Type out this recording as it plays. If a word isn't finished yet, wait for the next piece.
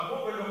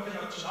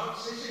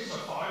months. This is the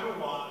final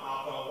one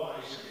of what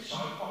is a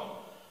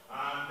disciple.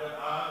 And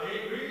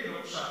it really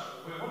looks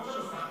at, we want to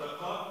look at the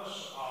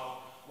purpose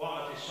of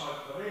what a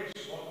disciple is.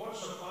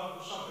 What's the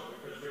purpose of it?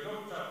 Because we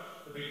looked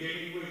at the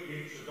beginning with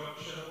the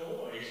introduction of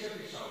what is a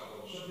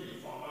disciple. Somebody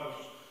who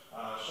follows,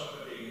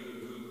 somebody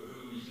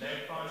who is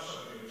led by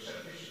somebody who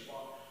said, this is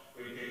what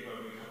we did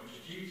when we come to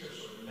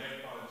Jesus, or we're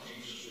led by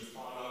Jesus, we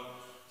follow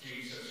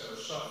Jesus. There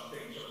are certain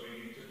things that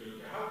we need to do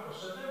to help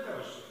us. And then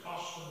there was the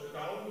cost and the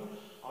goal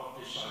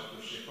of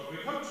discipleship. But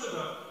we come to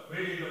the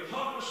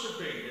purpose of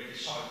being a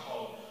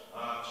disciple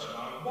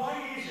tonight. Why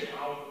is it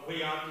we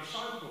are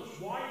disciples?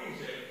 Why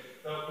is it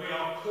that we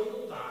are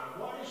called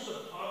out? What is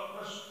the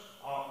purpose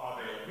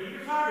of it? I mean,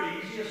 it's very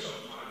easier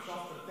sometimes. I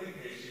often think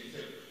this is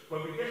that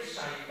when we get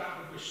saved, that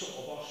would be sort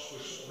of us,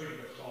 we're sort of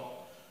in the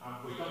club, and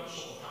we don't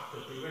sort of have to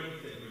do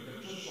anything. We can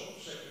just sort of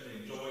sit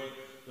and enjoy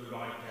the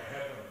ride to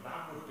heaven.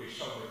 That would be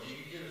so much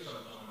easier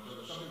sometimes.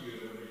 And some of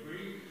you will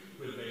agree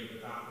with me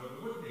with that, but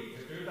we would need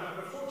to do that.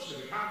 But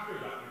unfortunately, we can't do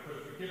that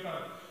because we're given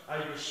a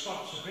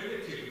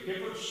responsibility. We're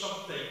given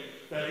something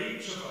that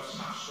each of us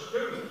has to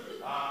do.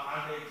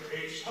 And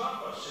it's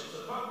purpose. It's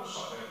the purpose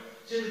of it.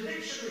 See, the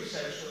dictionary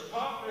says the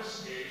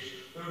purpose is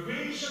the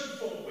reason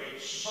for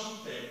which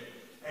something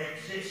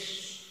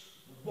exists.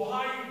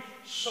 Why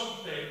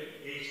something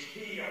is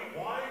here.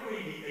 Why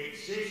we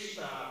exist.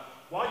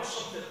 Why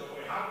something that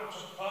we have. What's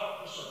the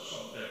purpose of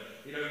something?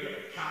 You know, you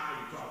get a car,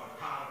 you drive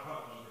a car, the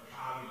purpose of the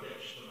car, you get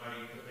to where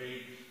you can be.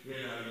 You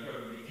know, you go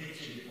in the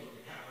kitchen, you put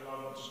the kettle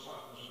on, what's the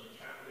purpose of the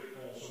kettle? It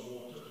pours some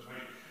water to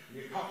make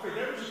your coffee.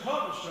 There is a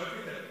purpose to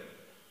everything,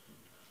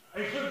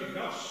 including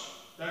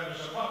us. There is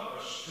a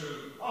purpose to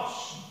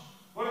us.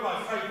 One of my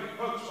favourite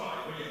quotes by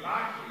William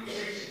Barclay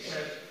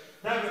says,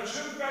 there are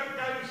two great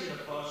days in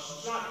a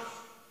person's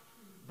life.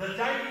 The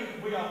day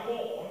we are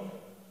born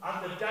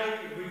and the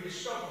day we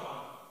discover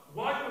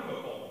why we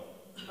were born.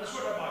 That's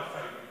one of my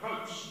favourite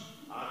quotes.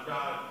 And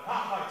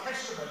part of my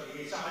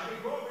testimony is that I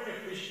didn't grow up in a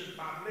Christian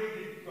family,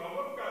 didn't grow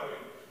up going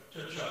to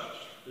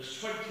church. I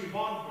was 21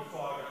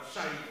 before I got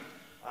saved,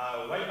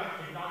 way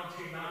back in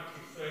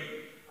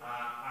 1993,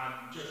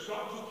 and just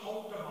God took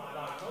hold of my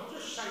life. Not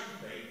just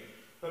saved me,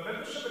 but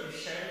remember somebody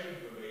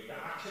sharing with me that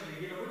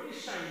actually, you know, when you're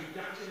saved,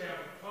 you actually have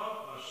a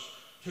purpose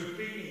to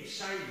being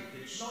saved.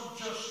 It's not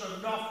just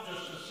enough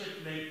just to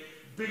simply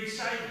be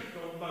saved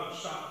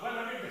almost. Well,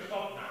 I'm in the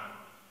club now.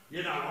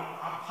 You know,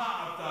 I'm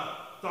part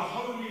of the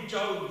Holy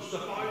Joes, the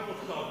Bible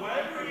club,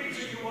 whatever it is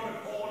that you want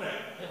to call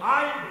it.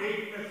 I'm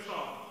in the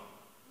club.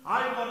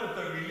 I'm one of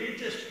the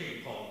religious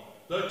people,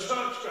 the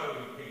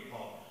church-going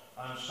people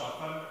and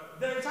stuff.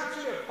 And there's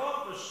actually a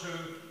purpose to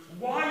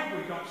why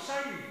we got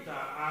saved.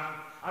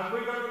 And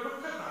we're going to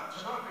look at that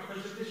tonight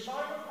because in this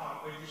final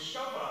part we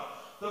discover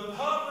the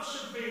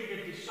purpose of being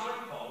a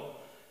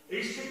disciple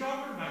is to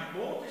go and make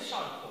more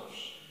disciples.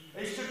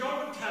 It's to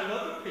go and tell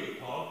other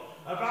people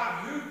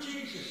about who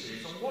Jesus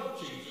is and what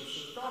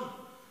Jesus has done.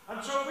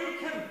 And so we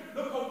can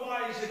look at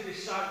why is a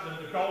disciple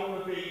and the goal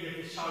of being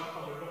a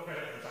disciple and look at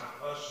it as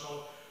our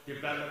personal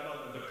development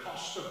and the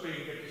cost of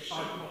being a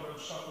disciple and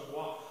stuff and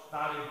what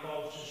that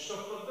involves and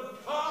stuff. But the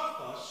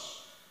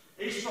purpose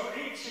is for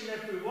each and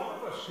every one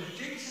of us because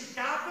Jesus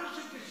gathers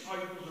the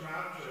disciples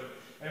around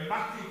him in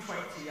Matthew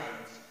 28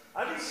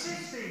 and he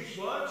says these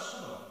words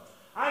to them.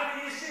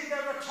 And you see,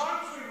 there are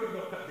times we would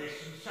look at this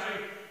and say,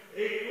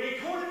 we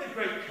call it the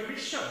Great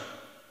Commission,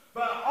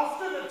 but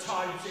often at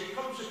times it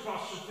comes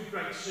across as the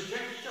Great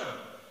Suggestion,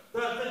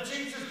 that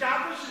Jesus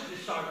gathers his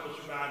disciples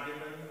around him,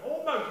 and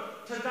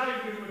almost today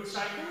we would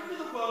say, go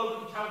into the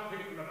world and tell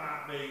people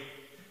about me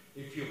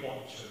if you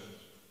want to,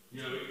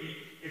 you know,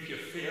 if you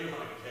feel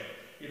like it,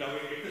 you know,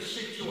 if the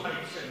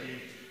situation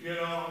is, you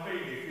know what I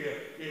mean,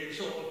 if you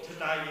sort of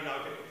today, you know,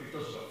 if it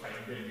doesn't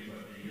offend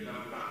anybody, you know,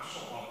 that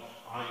sort of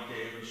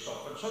idea and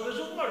stuff. And so there's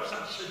almost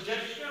that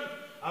suggestion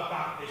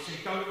about this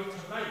in going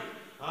to make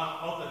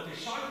of the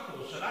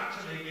disciples, and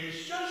actually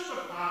it's just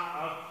a part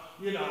of,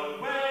 you know,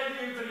 where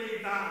you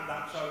believe that and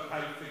that's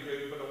okay for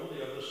you, but all the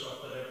other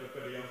stuff that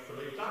everybody else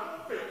believes, that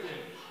all fits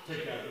in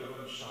together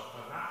and stuff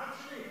like that.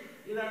 Actually,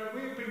 you know,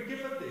 we've been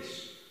given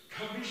this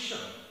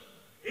commission,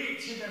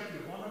 each and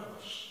every one of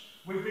us.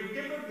 We've been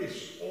given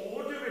this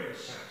order in a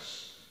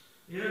sense.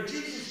 You know,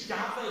 Jesus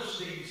gathers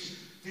these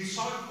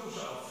disciples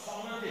that have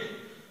followed him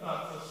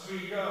for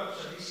 3 years,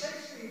 and he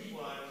says these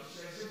words. He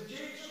says, and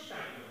Jesus came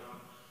to them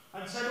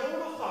and said,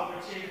 all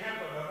authority in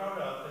heaven and on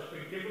earth has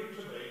been given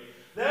to me.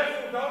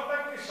 Therefore, go and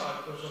make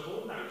disciples of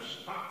all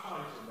nations,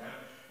 baptizing them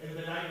in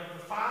the name of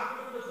the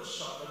Father and of the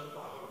Son and of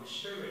the Holy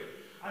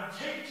Spirit, and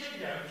teaching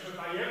them to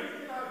obey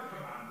everything I have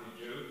commanded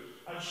you,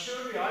 and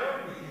surely I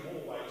am with you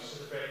always to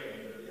the very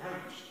end of the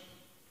age.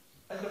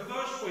 And the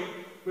first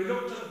week, we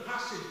looked at the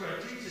passage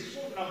where Jesus,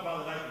 walking up by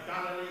the Lake of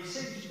Galilee, he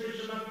sees his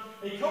fishermen,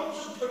 he calls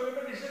them to him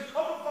and he says,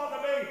 come and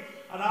follow me,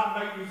 and I'll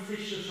make you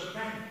fishers of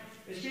men.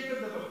 He's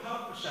given them a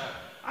purpose there.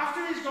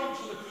 After he's gone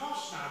to the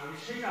cross now,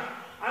 he's here,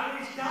 and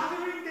he's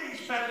gathering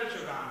these fellows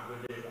around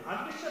with him,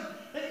 And listen,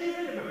 they gave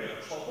him a bit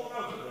of trouble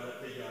over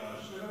the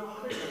years, you know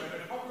what I mean? And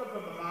a couple of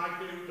them have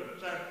argued and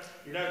said,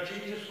 you know,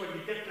 Jesus, when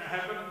you get to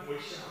heaven, we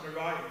sit on the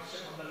right and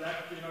sit on the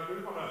left, you know, we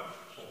want to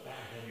sort of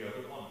bad any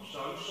other ones,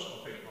 those sort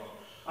of people.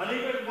 And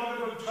even one of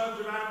them turns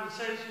around and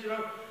says, you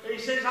know, he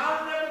says,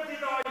 I'll never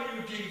deny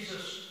you,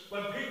 Jesus.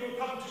 When people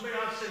come to me,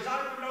 I says,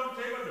 I belong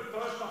to him. And the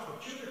first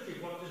opportunity,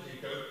 what does he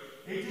do?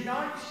 He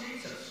denies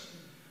Jesus.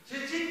 So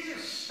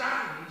Jesus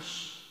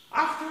stands,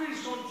 after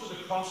he's gone to the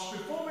cross,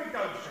 before he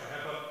goes to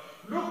heaven,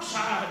 looks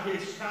at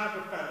his crowd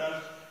of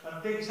fellows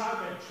and thinks,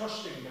 I'm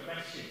entrusting the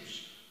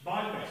message,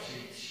 my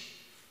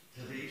message,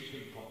 to these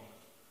people.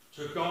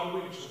 To go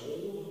into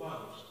all the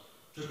world,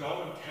 to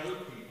go and tell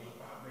people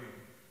about me,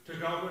 to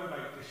go and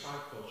make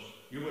disciples.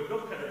 You would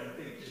look at it and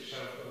think to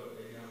yourself,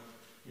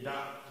 you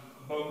know,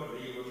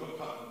 momently you would look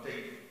up and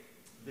think,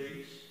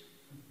 these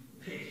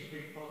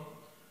people,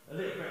 a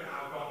little bit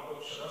how God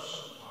looks at us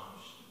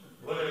sometimes,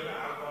 a little bit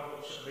how God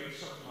looks at me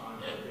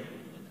sometimes. I think,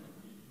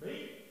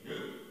 me? You?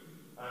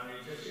 And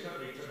you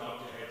don't need to nod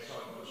your head so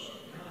much.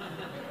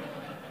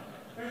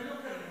 And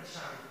look at it and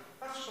say,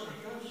 that's what he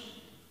does.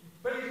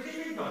 But he's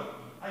giving them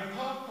a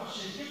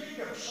purpose, he's giving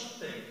them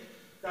something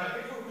that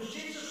if it was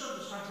Jesus'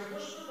 understanding, it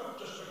wasn't enough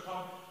just to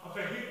come and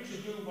for him to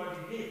do what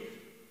he did.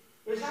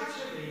 It was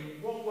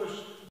actually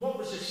what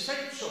was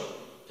essential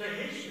to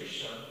his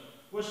mission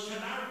was to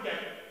now get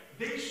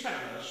these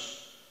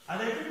fellas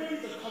and everybody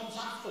that comes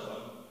after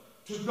them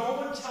to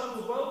go and tell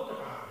the world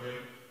about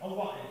him and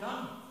what he'd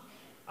done.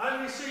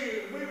 And you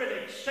see, we're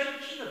an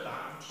extension of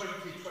that in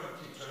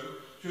 2022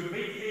 to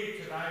meet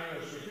here today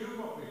as we do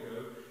what we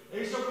do,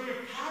 is that we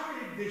have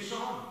carried this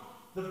on.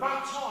 The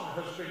baton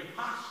has been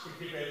passed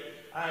to give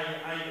it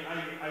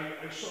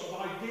a sort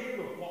of idea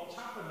of what's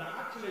happened. That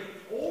actually,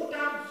 all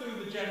down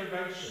through the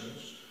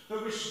generations, the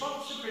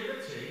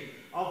responsibility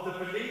of the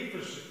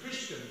believers, the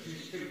Christians,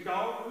 is to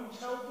go and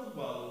tell the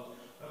world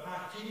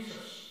about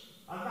Jesus.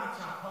 And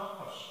that's our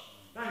purpose.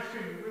 Now,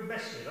 we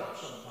mess it up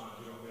sometimes,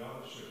 you know, to be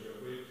honest with you.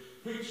 We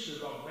preach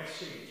the wrong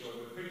message, or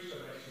we preach the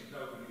message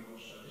nobody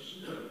wants to listen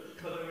to.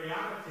 But the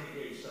reality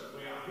is that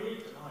we are here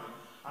tonight,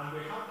 and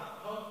we have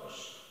that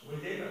purpose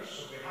within us,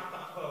 and we have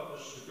that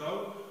purpose to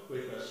go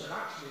with us. And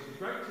actually, the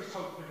greatest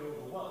hope in all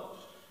the world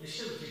is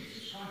still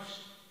Jesus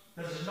Christ.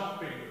 That has not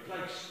been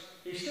replaced.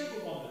 He's still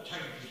the one that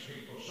changes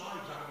people's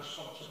lives. Our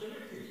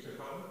responsibility is to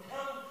go and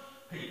tell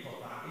people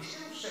that. He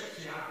still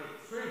sets the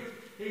addict free.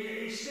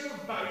 He still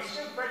breaks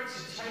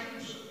the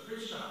chains of the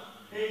prisoner.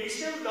 He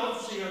still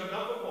loves the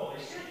another one.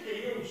 He still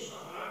heals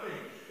somebody.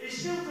 He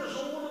still does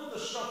all of the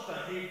stuff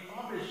that he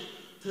promised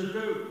to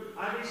do.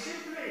 And he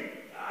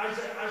simply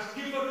has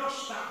given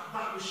us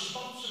that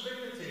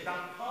responsibility,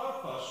 that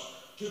purpose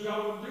to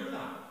go and do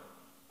that.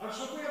 And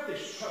so we have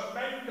this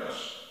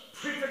tremendous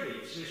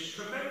privilege, this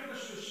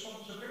tremendous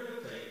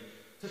responsibility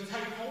to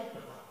take hold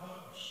of that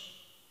purpose.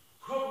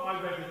 What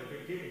I read at the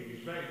beginning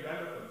is very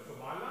relevant for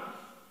my life,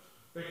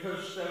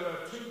 because there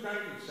were two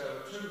days, there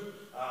were two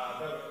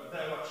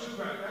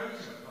great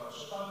days in the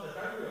past. The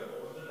day we were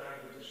born, the day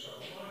we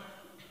discovered life.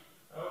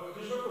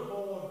 Because when we're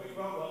born, we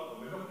grow up,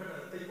 and we look at it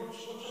and think,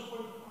 what's the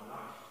point of my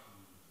life?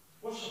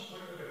 What's the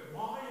point of it?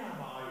 Why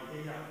am I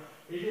here?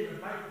 Is it to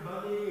make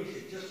money? Is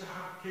it just to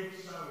have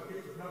kids so we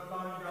get the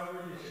bloodline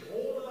going? Is it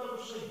all of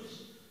those things?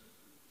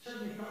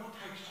 Suddenly God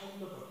takes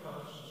hold of a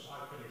person's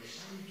life and he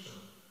saves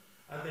them.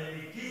 And then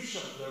he gives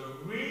them the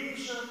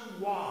reason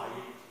why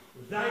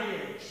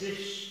they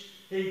exist.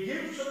 He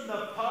gives them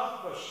the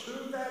purpose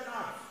to their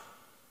life,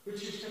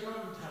 which is to go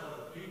and tell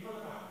other people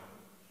about him,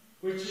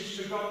 which is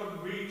to go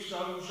and reach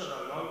those that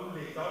are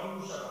lonely,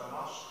 those that are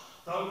lost,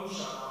 those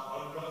that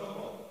are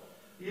unlovable.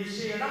 You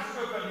see, and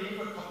after a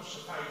believer comes to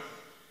faith,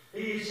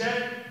 he is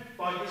then,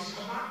 by this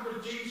command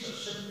of Jesus,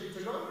 simply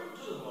to go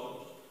into the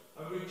world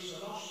and reach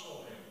the lost for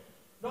him.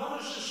 Not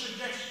as a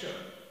suggestion,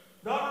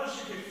 not as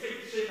if it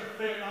fits in a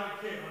bit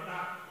like him or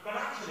that, but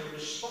actually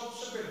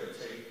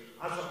responsibility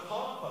as a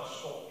purpose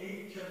for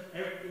each and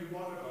every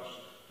one of us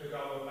to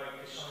go and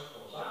make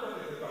disciples. I don't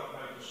think God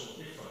made us all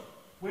different.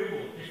 We're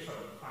all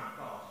different, thank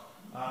God.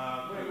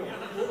 We're all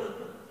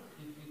different.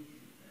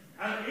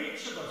 And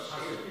each of us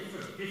has a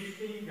different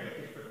gifting, a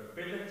different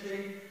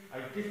ability,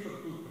 a different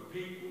group of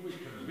people. We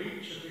can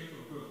reach a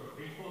different group of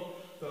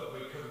people that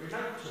we can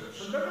relate to.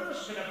 So none of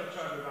us can ever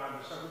turn around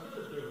and say, well, what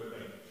does it do with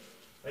me?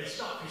 It's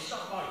not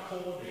my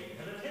calling.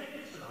 And I tell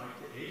you tonight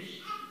it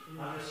is.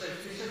 And it says,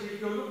 if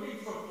you're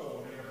looking for a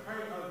calling, and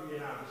pray over you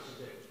now, this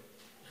is it.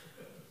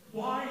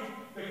 Why?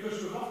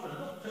 Because we've often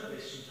looked at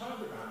this and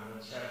turned around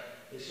and said,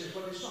 it says,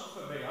 well, it's not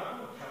for me. I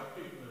don't tell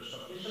people and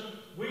stuff. It says,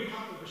 we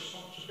have the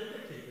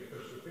responsibility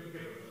because we've been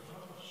given the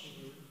purpose.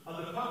 And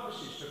the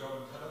purpose is to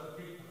go and tell other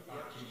people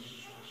about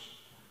Jesus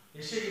Christ.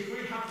 You see, if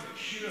we have the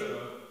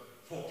cure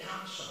for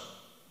cancer,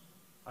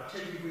 I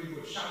tell you, we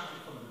would shout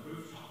it from the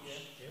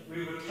rooftops.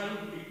 We would tell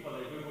people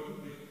it.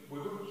 We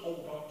wouldn't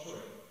hold on to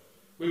it.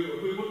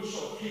 We wouldn't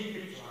sort of keep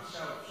it to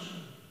ourselves.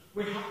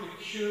 We have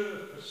the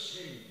cure for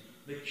sin.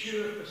 The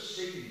cure for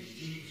sin is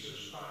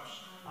Jesus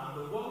Christ.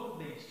 And the world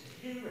needs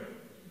to hear it.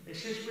 It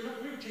says, we're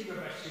not preaching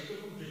the message to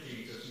come to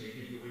Jesus and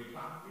give you a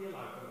plan for your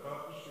life, a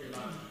purpose for your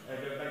life, and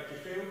it'll make you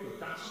feel good.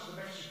 That's not the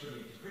message we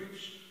need to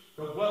preach.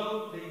 The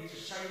world needs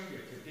a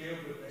saviour to deal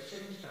with their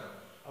sins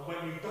now. And when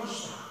he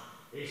does that,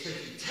 he says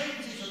he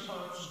changes a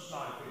person's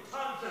life, he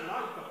turns their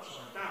life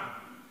upside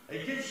down,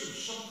 he gives them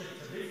something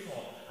to live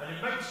for, and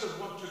it makes them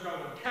want to go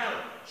and tell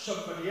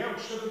somebody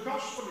else. So the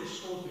gospel is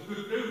called the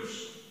good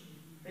news.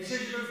 He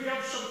says, if you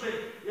have something,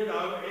 you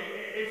know,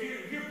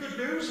 if you have good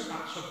news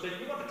about something,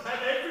 you want to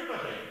tell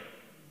everybody.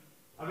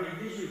 I mean,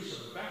 these weeks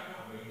of Rebecca,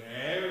 I mean,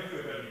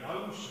 everybody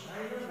knows.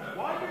 They don't know.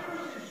 Why?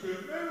 Because it's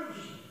good news.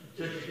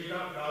 So if you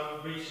don't know,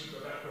 recent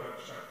Rebecca are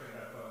expecting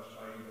their first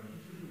baby.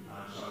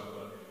 And so,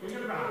 we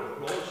get a round of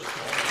applause for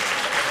John.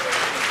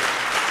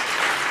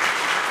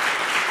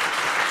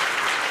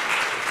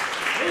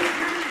 If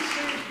you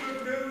receive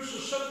good news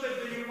or something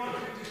that you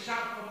wanted to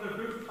shout from the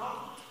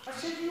rooftop, I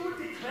said you would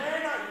declare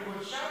that, you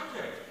would shout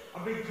it.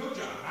 I mean, could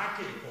you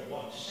imagine for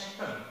 1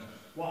 second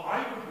what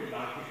I would be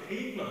like if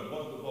England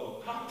won the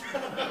World Cup?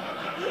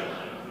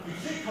 You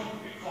think I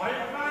would be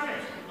quiet about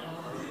it?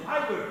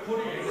 I would put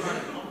it in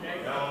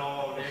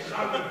no, listen, I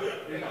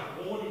would be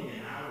like warning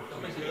in hours.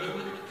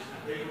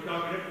 They would go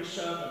in every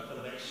sermon for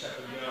the next 7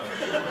 years.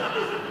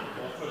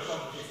 Or for as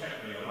long as you take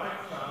me, alright?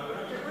 So,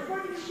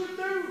 everybody is good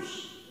news.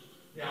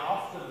 Yeah,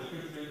 often the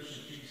good news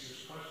of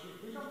Jesus Christ,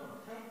 we don't want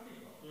to tell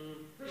people.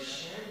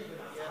 Just share it with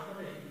our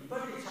family.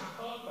 But it's our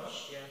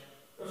purpose.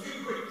 A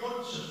few quick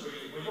points as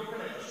we're looking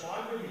at us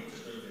why we need to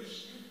do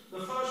this.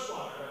 The first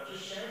one that I've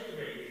just shared with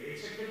you,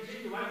 it's a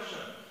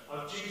continuation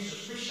of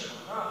Jesus' mission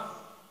on earth.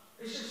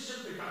 This is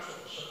simply that's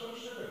what we're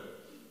supposed to do.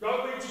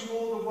 Go into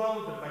all the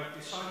world and make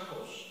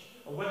disciples.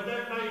 And when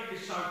they're made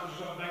disciples,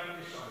 we're going to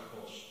make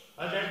disciples.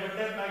 And then when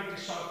they're made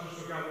disciples,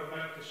 we're going to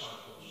make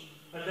disciples.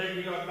 And then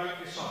you're going to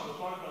make disciples.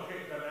 Might not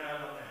hit the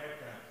nail on the head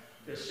there.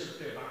 They're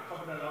simply about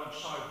coming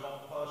alongside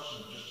one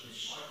person, just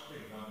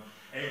discipling them,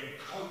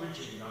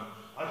 encouraging them,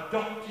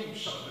 adopting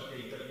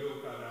somebody that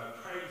you're going to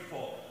pray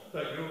for,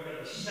 that you're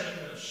going to send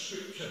them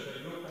scripture,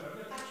 that you're going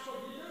to... That's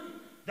what you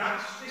do.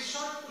 That's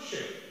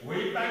discipleship.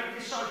 We make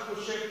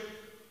discipleship.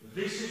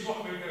 This is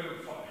what we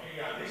do from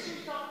here. This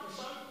is not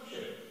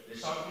discipleship.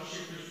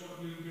 Discipleship is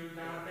what you do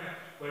down there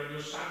when you're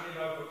standing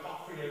over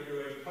coffee and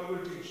you're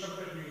encouraging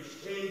somebody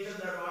who's tears in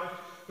their eyes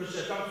because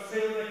they don't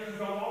feel they can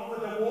go on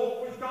with their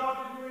walk with God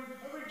and you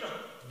encourage them.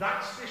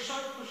 That's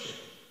discipleship.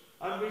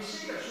 And we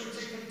see that, so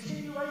it's a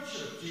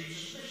continuation of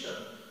Jesus' mission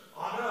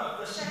on earth.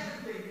 The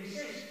second thing is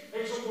this,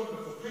 it's a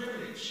wonderful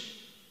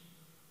privilege.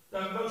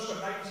 The most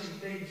amazing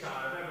things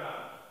I've ever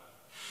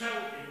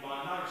felt in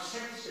my life,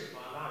 sensed in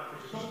my life,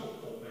 is a couple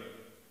for me.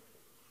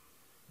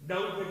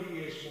 Nobody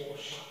is more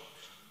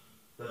shocked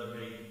than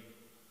me,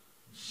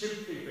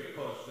 simply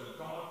because that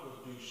God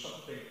would do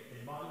something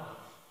in my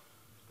life.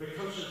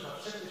 Because, as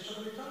I've said this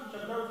so many times,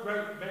 there are no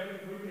great men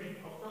and women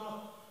of God.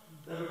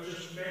 There are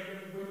just men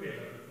and women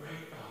of the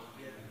great God.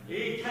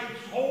 He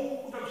takes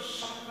hold of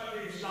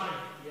somebody's life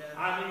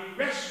and he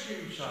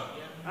rescues them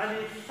and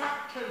he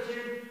factors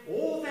in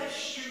all their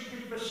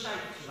stupid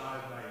mistakes that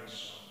I've made.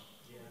 So.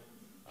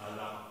 I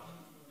love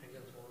it.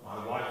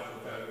 My wife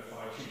will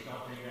verify, she's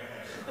nodding her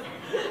head.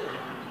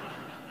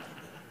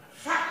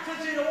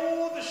 Factors in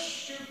all the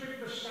stupid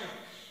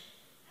mistakes.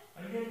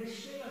 And yet he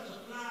still has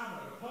a plan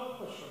and a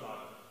purpose for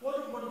life. What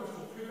a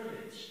wonderful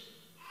privilege.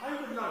 I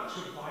would like to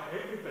invite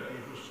everybody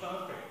who's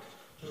perfect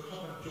to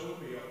come and join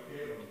me up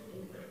here on the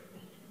pulpit.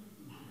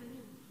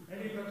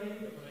 Anybody?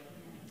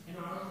 You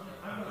know,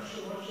 I'm not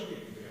sure what should be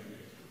doing.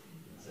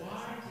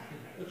 Why?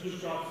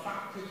 Because God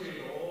factors in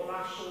all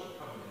our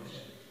shortcomings.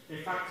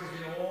 He factors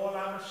in all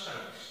our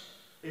mistakes.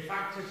 He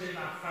factors in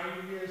our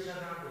failures and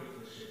our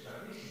weaknesses.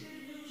 And he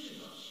still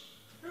uses us.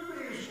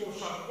 Nobody is more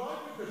so. Why?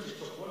 Because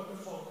it's a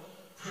wonderful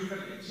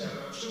privilege. There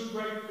are two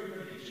great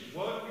privileges.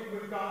 Working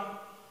with God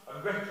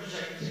and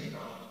representing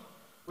God.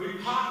 We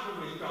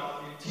partner with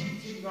God in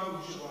teaching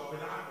those who are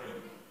without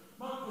him.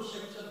 Michael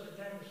said something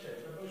down the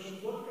stairs. The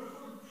most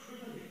wonderful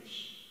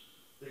privilege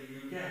that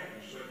you get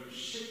is when you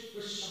sit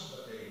with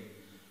somebody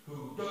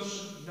who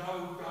doesn't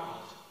know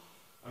God.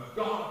 And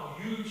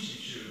God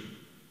uses you,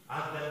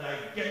 and then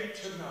they get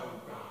to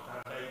know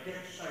God, and they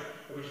get to say,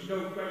 there is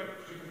no greater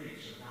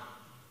privilege than that,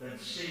 than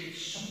seeing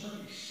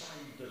somebody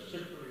saved that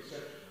simply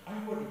said, I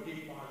want to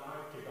give my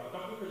life to God,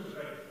 not because of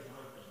anything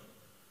I've done,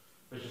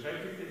 because of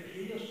everything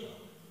he has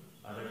done,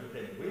 and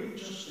everything. We're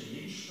just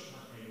the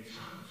instrument in his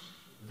hands.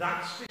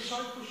 That's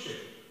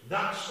discipleship.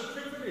 That's the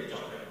privilege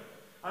of it.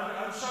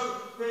 And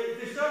so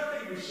the third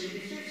thing we see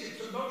is this,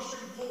 it's the most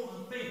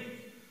important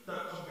thing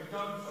that can be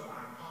done for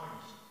mankind.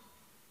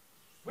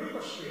 We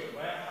must be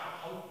aware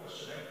how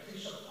hopeless and empty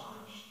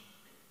sometimes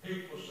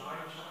people's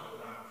lives are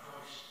without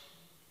Christ.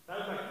 They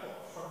may put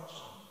a front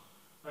on,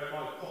 they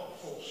might put a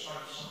false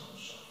face on and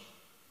stuff,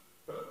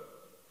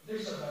 but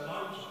listen, their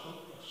lives are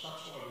hopeless,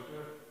 that's why we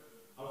do it.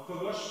 And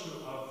for us to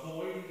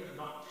avoid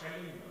not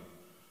telling them,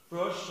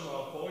 for us to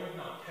avoid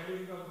not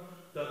telling them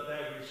that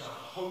there is a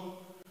hope,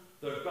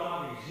 that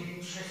God is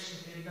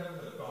interested in them,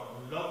 that God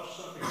loves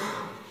them, He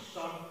sent His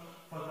Son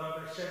for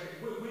them. They said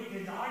we're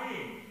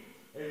denying,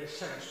 in a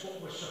sense,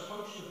 what we're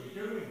supposed to be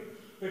doing,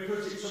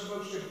 because it's the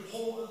most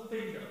important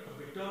thing that can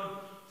be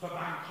done for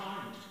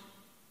mankind.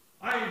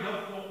 I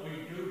love what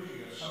we do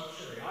here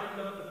socially. I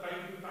love the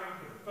baby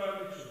bank and the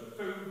furniture, the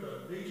food,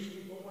 and these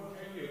people will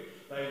tell you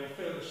they will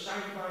feel the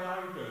same way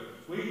I do.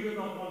 We do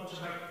not want to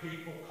make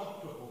people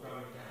comfortable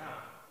going to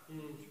hell.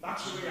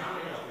 That's the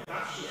reality of it.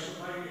 That's just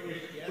the way it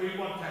is. Yeah. We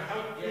want to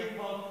help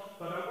people,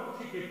 but I want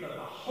to give them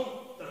a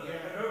hope that they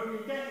can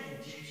only get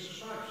in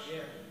Jesus Christ.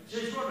 Yeah. So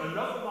he's got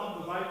another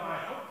one the way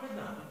by helping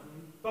them.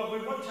 But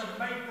we want to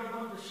make them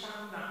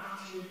understand that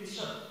actually,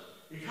 listen,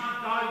 you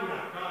can't die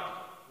without God.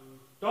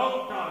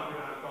 Don't die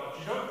without God.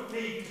 You don't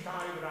need to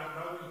die without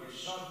knowing your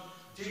Son,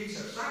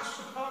 Jesus. That's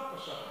the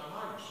purpose of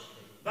our lives.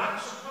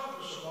 That's the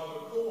purpose of why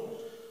we're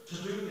called to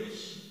do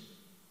this.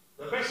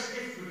 The best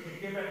gift we can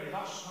give any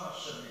lost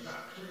person is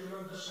that clear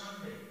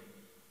understanding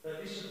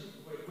that, listen,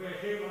 we're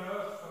here on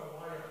earth for a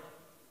while,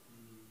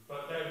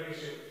 but there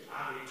is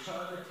an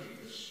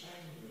eternity to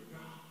spend with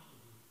God.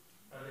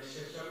 And it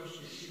says those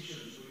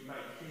decisions we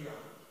make here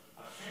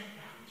affect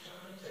that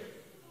eternity.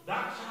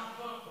 That's our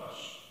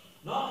purpose.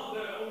 Not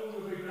that all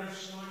will be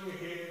blessed while you're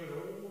here and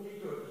all will be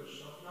good and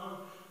stuff.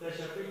 No, there's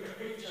a bigger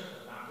picture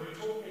than that. We're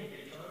talking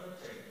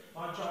eternity.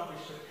 My job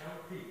is to tell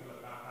people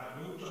about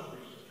that. Your job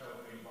is to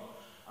tell people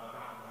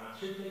about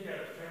that. If they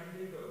get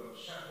offended or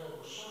upset,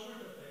 well, we're sorry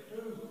that they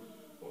do.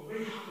 But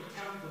we have to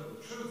tell them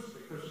the truth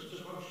because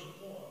it's the most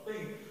important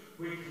thing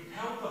we can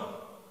tell them.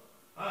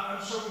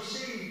 And so we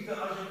see that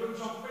as it goes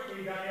on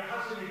quickly that it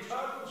has an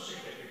eternal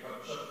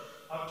significance. So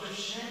I've just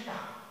said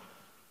that.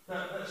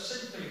 That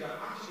simply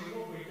that actually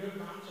what we do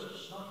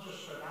matters, not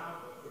just for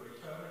now, but for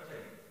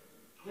eternity.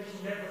 Let's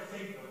never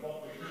think that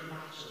what we do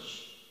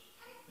matters.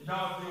 You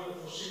know, the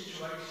awful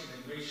situation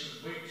in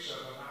recent weeks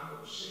of a man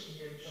who was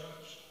sitting in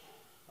church,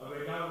 and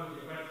we know that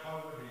he went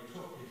home and he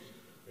took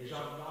his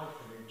own life,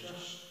 and it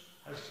just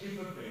has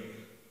given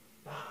me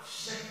that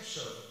sense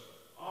of,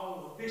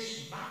 oh,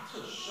 this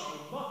matters so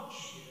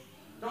much.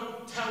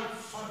 Don't tell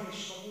funny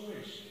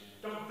stories.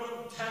 Don't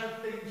tell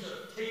things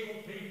that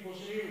tickle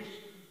people's ears.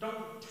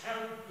 Don't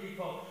tell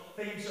people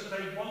things that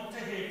they want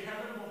to hear.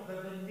 Tell them what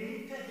they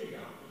need to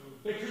hear.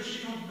 Because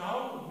you don't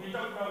know. We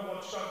don't know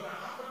what's going to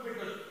happen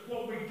because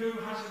what we do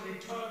has an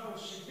eternal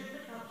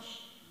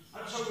significance.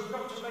 And so we've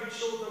got to make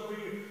sure that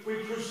we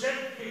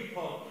present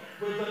people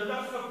with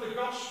enough of the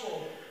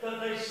gospel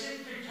that they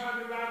simply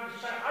turn around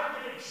and say, I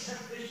can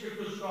accept this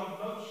because God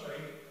loves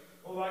me,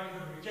 or I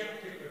can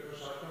reject it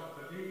because I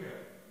don't believe it.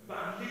 But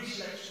at least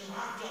let's do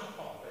our job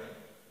properly.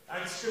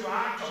 Let's do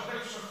our job.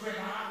 Let's fulfill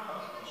our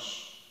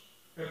purpose.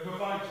 It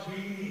provides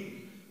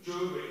meaning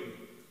during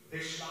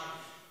this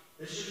life.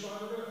 This is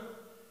what we do.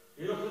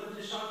 You look at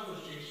the disciples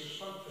Jesus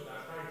spoke to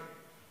that day.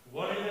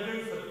 What did they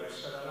do for the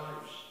rest of their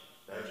lives?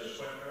 They just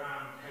went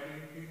around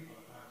telling people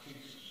about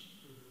Jesus.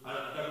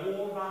 They're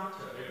all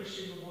martyred, every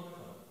single one of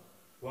them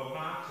were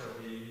martyred.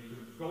 You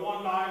could go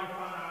online and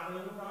find out they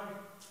all died.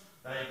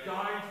 They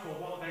died for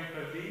what they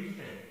believed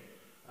in.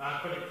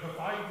 But it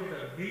provided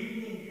a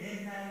meaning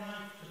in their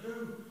life to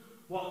do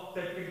what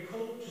they've been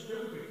called to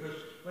do, because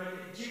when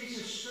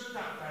Jesus stood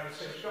that day and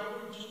says, go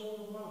into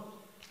all the world,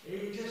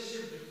 he just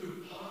simply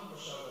threw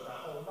purpose over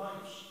their whole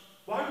lives.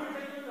 Why would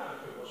they do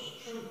that if it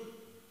wasn't true?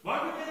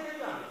 Why would they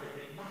do that if it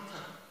didn't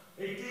matter?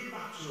 It did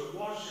matter, it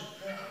was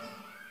important.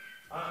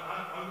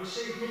 And we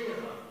see here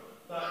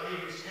that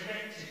it is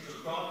connected to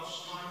God's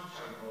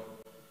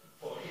timetable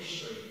for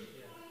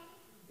history.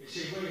 You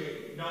see,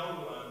 we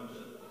know, and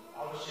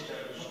obviously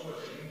there was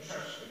always an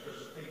interest because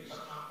of things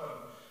that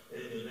happen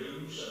in the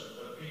news,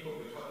 and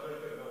people become a little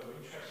bit more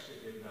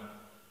interested in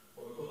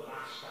what we call the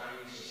last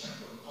days, the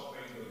second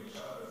coming, the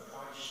return of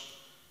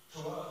Christ to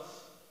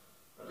earth.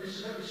 And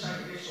this is, let me say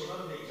this,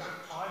 although the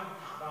exact time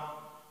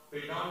cannot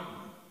be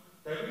known,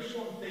 there is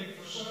one thing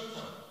for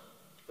certain,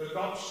 that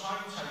God's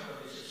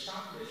timetable is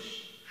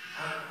established,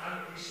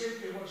 and he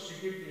simply wants to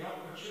give the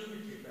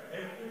opportunity for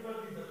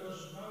everybody that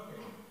doesn't know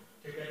him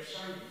to get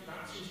saved.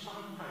 That's his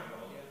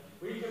timetable.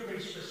 We can be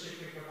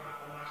specific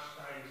about the last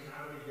days and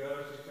how many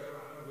years it's going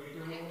to happen. We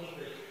do all of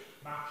this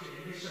matching.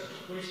 Listen,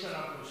 we still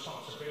have the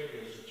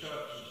responsibility as the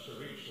churches to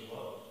reach the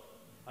world.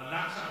 And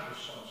that's our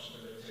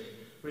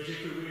responsibility. Which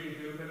if we really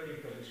do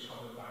believe that he's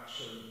coming back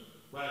soon,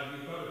 well,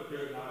 we've got to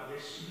do it like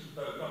this.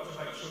 But we've got to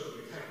make sure that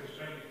we take as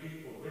many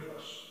people with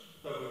us.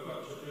 But we've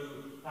got to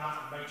do that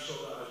and make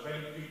sure that as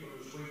many people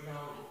as we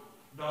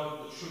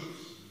know the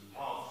truth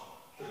of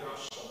the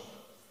gospel.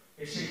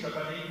 You see, the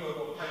believer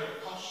will pay a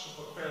cost to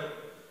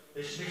fulfill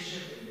this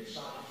mission in this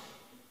life.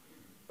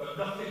 But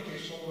nothing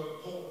is more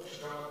important to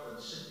God than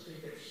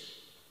simply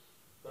this,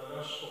 than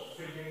us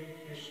fulfilling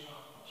his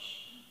purpose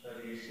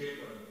that he has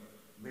given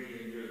me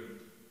and you.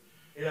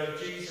 You know,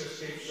 Jesus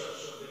gives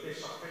us, with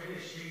this I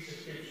finish,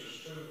 Jesus gives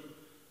us two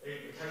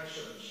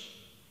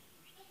invitations.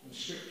 In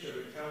Scripture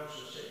it tells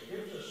us, it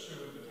gives us two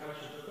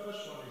invitations. The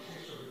first one is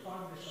this, so we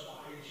find this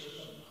about Easter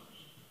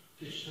sometimes,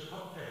 is to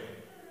come to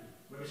him.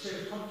 When he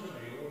says, come to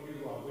me, all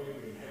you are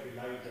weary and heavy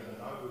laden,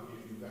 and I will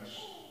give you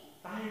rest.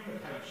 That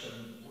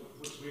invitation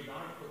we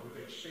like that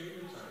we've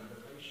experienced that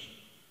invitation.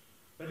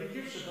 But he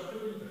gives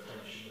another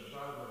invitation as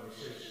well when he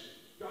says,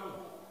 go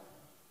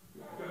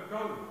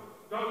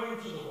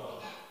into the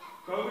world,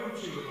 go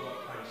into your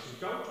workplaces,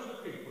 go to the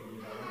people you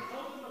know and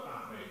tell them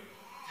about me.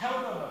 Tell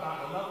them about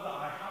the love that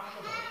I have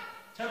for them.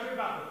 Tell me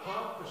about the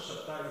purpose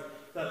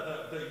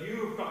that you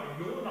have got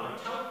in your life.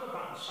 Tell them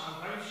about the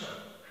salvation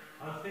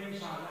and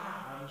things like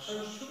that. And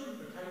so it's two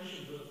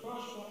invitations. The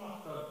first one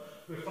often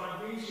we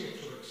find easier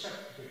to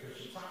accept because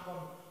it's that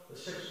one that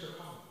says to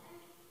come.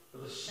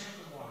 But the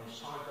second one is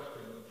tied up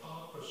in the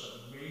purpose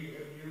that me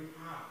and you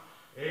have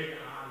in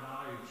our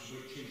lives,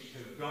 which is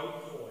to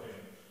go for him.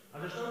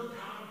 And there's no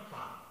time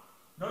plan.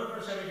 None of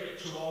us ever get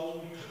too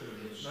old to do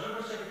this. None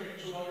of us ever get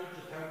too old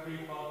to tell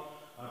people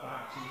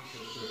about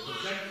Jesus. We're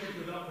presented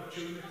with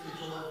opportunities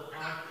all the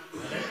time.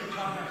 And every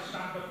time I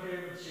stand up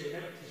here and see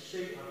an empty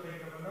seat, I think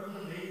of an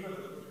unbeliever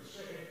that would be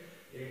sitting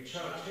in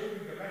church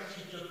hearing the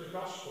message of the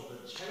gospel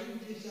that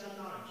changes their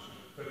lives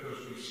because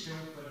we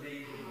still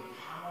believe in the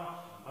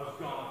power of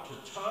God to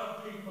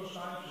turn people's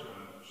lives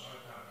around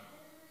upside down.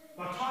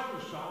 My time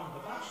was gone,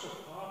 but that's the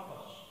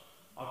purpose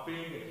of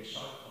being a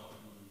disciple.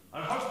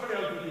 And hopefully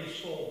over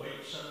these 4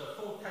 weeks, and the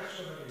full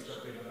testimonies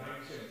have been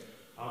amazing.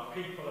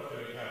 People have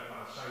really heard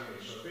me say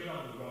this. I've been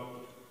on the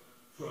road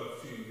for a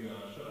few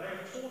years, but they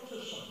have taught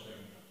us something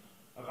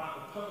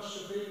about the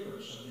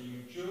perseverance and the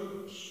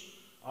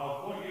endurance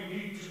of what you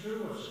need to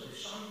do as a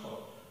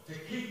disciple, to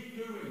keep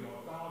doing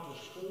what God has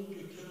called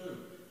you to do,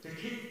 to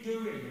keep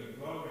doing and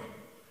growing.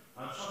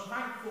 And so I'm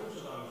thankful to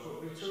those,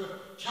 but we're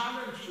to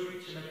challenge for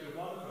each and every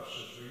one of us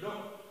as we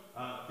look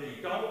at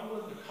the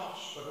goal and the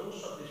cost, but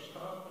also this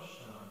purpose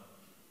tonight.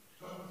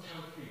 Go and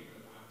tell people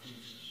about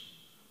Jesus.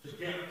 To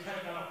take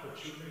that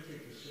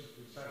opportunity to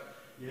simply say,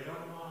 you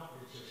know what,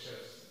 it just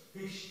says,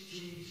 this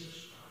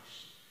Jesus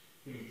Christ,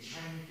 he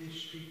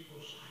changes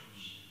people's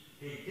lives.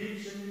 He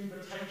gives an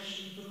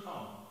invitation to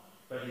come,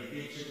 but he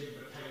gives an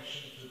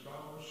invitation to go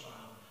as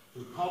well. To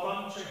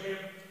come unto him,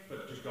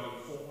 but to go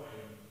for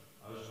him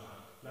as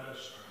well. Let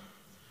us pray.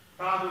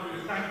 Father,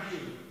 we thank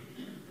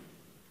you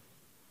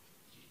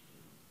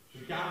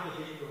to gather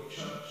in your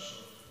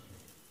church.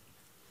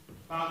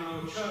 Father,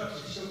 your church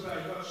is still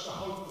very much the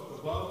hope of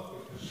the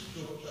world because it's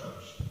your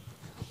church.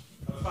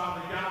 And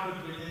Father,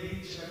 gathered within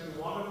each and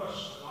every one of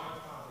us tonight,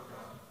 Father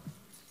God,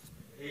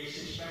 is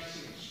this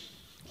message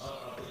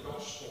of the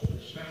gospel,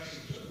 this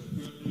message of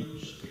the good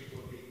news that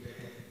people need to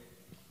hear.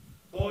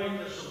 Boy,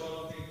 does the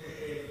world need to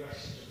hear the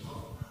message of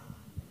hope now.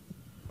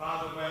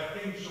 Father, where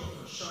things look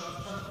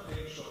uncertain,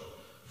 things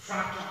look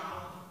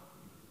fragile,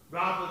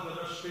 rather than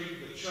us being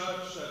the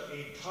church that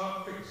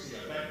interprets the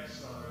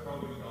events that are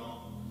going on,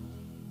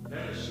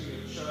 let us be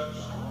a church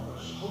that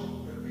offers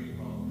hope to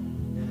people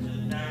in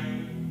the name